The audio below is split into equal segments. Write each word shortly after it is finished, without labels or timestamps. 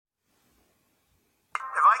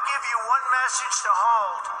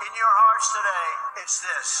in your hearts today is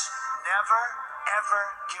this: never, ever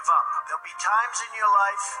give up. There'll be times in your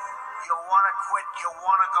life you'll want to quit, you'll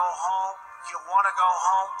want to go home. You'll want to go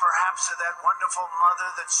home perhaps to that wonderful mother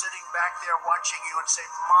that's sitting back there watching you and say,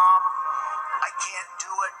 Mom, I can't do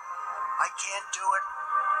it. I can't do it.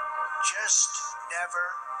 Just never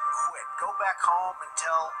quit. Go back home and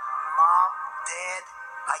tell Mom, Dad,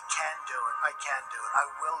 I can do it. I can do it. I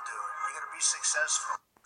will do it. You're going to be successful.